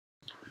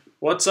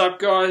What's up,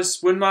 guys?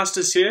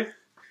 Windmasters here.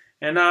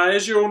 And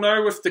as you all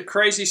know, with the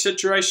crazy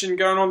situation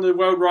going on in the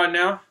world right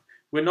now,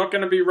 we're not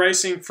going to be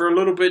racing for a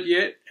little bit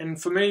yet. And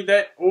for me,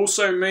 that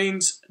also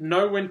means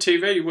no Win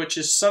TV, which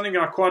is something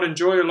I quite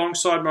enjoy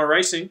alongside my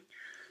racing.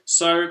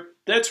 So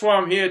that's why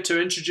I'm here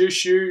to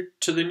introduce you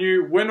to the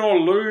new Win or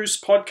Lose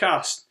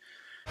podcast.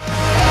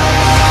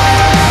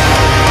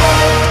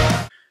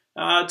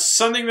 It's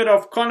something that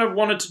I've kind of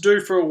wanted to do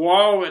for a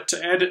while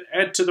to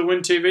add to the Win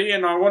TV,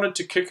 and I wanted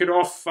to kick it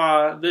off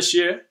this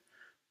year.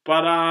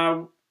 But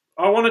I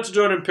wanted to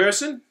do it in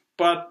person,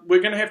 but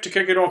we're going to have to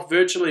kick it off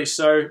virtually,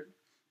 so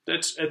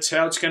that's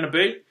how it's going to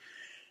be.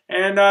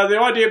 And the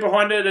idea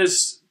behind it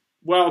is,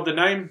 well, the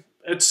name,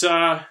 it's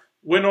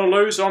Win or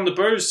Lose on the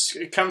booze.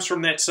 It comes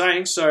from that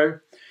saying, so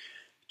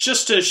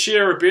just to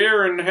share a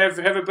beer and have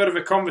a bit of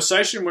a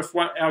conversation with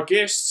our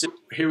guests.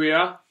 Here we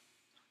are.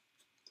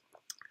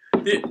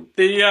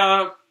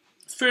 The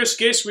first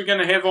guest we're going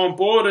to have on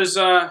board is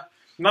none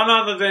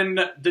other than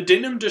the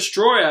Denim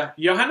Destroyer,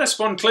 Johannes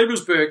von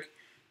Klebelsberg.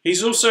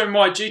 He's also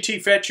my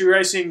GT Factory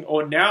Racing,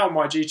 or now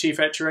my GT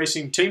Factory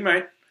Racing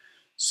teammate.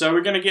 So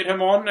we're going to get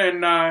him on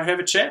and have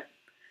a chat.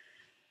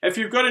 If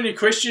you've got any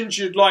questions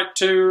you'd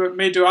like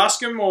me to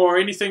ask him, or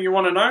anything you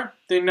want to know,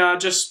 then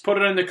just put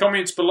it in the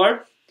comments below,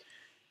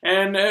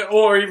 and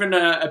or even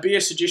a beer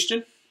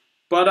suggestion.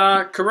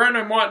 But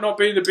Corona might not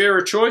be the beer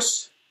of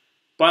choice.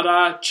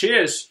 But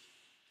cheers.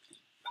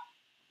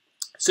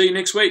 See you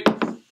next week.